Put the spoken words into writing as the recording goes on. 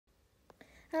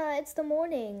It's the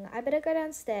morning. I better go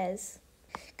downstairs.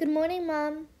 Good morning,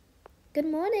 Mum. Good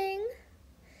morning.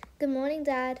 Good morning,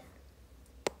 Dad.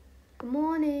 Good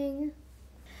morning.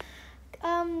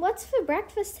 What's for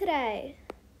breakfast today?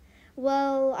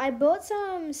 Well, I bought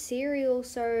some cereal,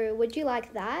 so would you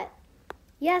like that?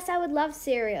 Yes, I would love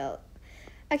cereal.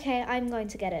 Okay, I'm going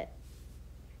to get it.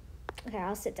 Okay,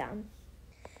 I'll sit down.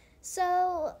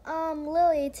 So,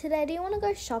 Lily, today do you want to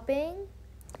go shopping?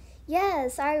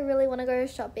 Yes, I really want to go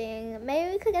shopping.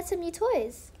 Maybe we could get some new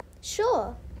toys.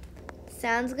 Sure.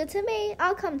 Sounds good to me.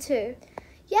 I'll come too.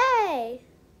 Yay!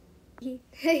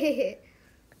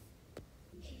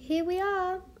 Here we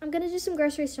are. I'm going to do some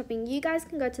grocery shopping. You guys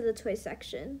can go to the toy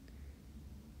section.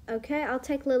 Okay, I'll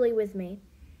take Lily with me.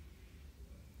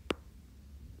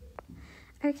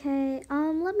 Okay,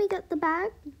 let me get the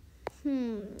bag.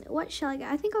 What shall I get?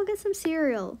 I think I'll get some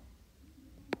cereal.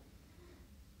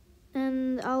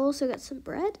 And I'll also get some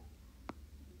bread.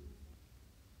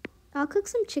 I'll cook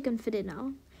some chicken for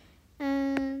dinner.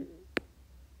 And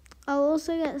I'll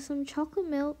also get some chocolate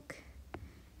milk.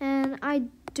 And I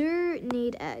do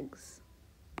need eggs.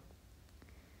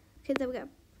 Okay, there we go.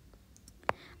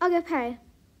 I'll go pay.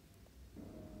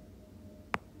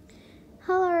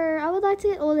 Hello, I would like to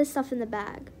get all this stuff in the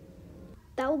bag.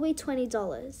 That will be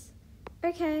 $20.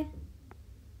 Okay.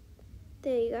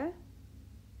 There you go.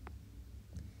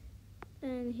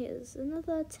 And here's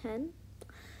another 10.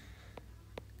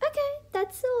 Okay,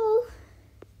 that's all.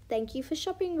 Thank you for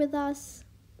shopping with us.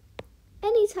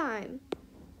 Anytime.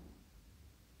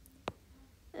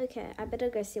 Okay, I better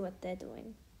go see what they're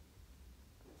doing.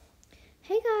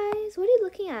 Hey guys, what are you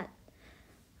looking at?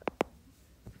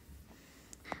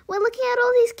 We're looking at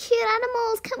all these cute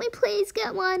animals. Can we please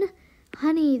get one?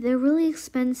 Honey, they're really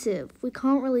expensive. We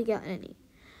can't really get any.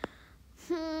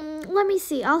 Let me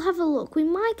see. I'll have a look. We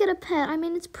might get a pet. I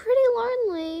mean, it's pretty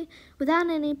lonely without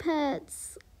any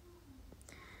pets.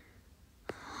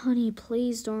 Honey,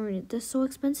 please don't. They're so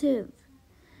expensive.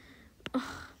 Ugh.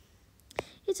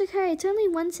 It's okay. It's only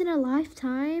once in a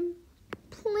lifetime.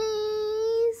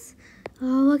 Please.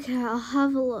 Oh, okay. I'll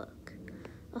have a look.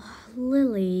 Oh,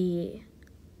 Lily.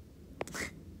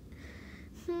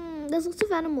 There's lots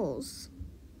of animals.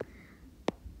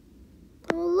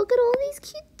 Oh, look at all these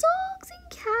cute dogs and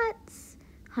cats.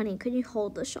 Honey, can you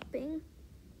hold the shopping?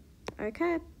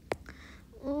 Okay.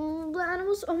 Oh, the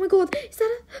animals. Oh my god. Is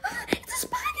that it's a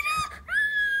spider.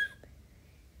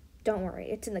 Don't worry.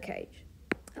 It's in the cage.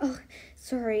 Oh,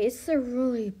 sorry. It's a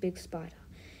really big spider.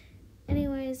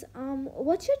 Anyways,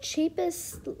 what's your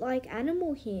cheapest,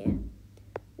 animal here?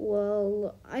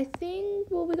 Well, I think,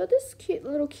 we got this cute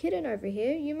little kitten over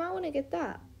here. You might want to get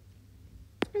that.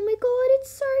 Oh my god,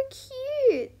 it's so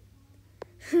cute.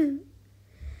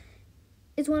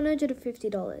 It's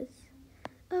 $150.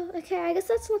 Oh, okay, I guess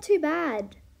that's not too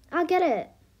bad. I'll get it.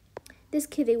 This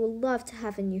kitty will love to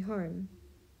have a new home.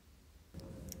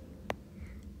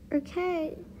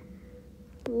 Okay,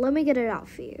 let me get it out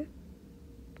for you.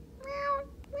 Meow,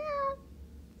 meow.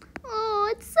 Oh,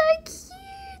 it's so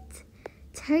cute.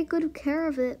 Take good care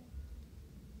of it.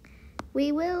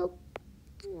 We will.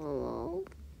 Oh.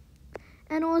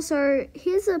 And also,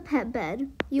 here's a pet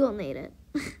bed. You will need it.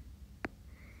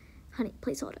 Honey,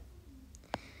 please hold it.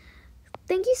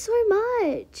 Thank you so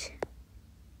much.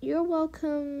 You're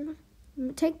welcome.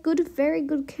 Take very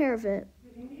good care of it.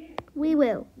 We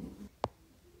will.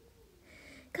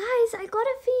 Guys, I got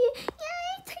it for you.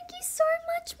 Yay, thank you so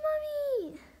much,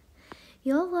 Mommy.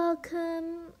 You're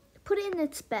welcome. Put it in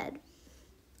its bed.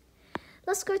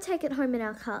 Let's go take it home in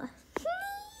our car.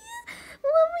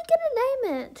 What are we gonna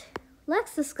name it?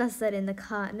 Let's discuss that in the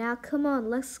car. Now, come on,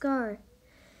 let's go.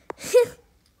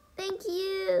 Thank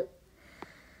you.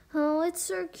 Oh, it's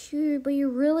so cute, but you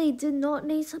really did not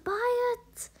need to buy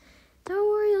it. Don't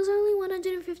worry, it was only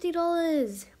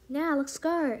 $150. Now, let's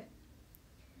go.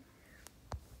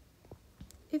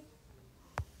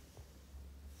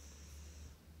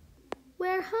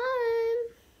 We're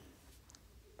home.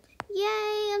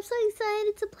 Yay, I'm so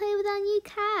excited to play with our new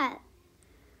cat.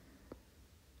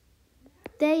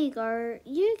 There you go.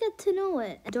 You get to know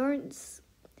it.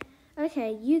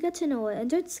 Okay, you get to know it and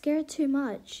don't scare it too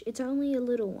much. It's only a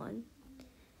little one.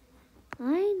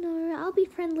 I know. I'll be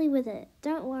friendly with it.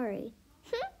 Don't worry.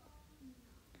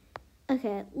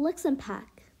 Okay, let's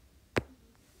unpack.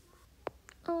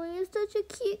 Oh, you're such a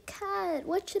cute cat.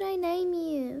 What should I name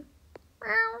you?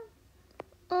 Meow.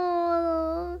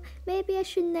 Oh, maybe I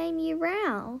should name you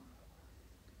Rao.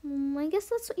 I guess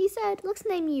that's what you said. Let's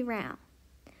name you Rao.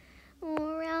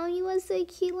 Oh, Rao, you are so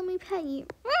cute. Let me pet you.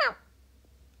 Meow.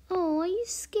 Oh, are you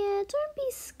scared? Don't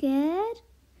be scared.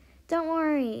 Don't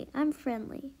worry. I'm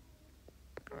friendly.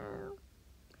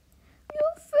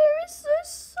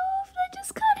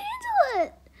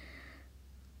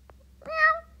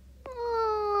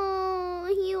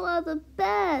 are the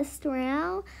best,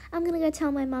 Rao. I'm gonna go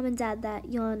tell my mum and dad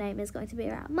that your name is going to be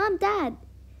Rao. Mum, Dad,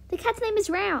 the cat's name is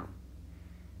Rao.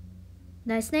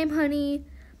 Nice name, honey.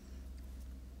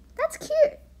 That's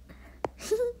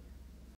cute.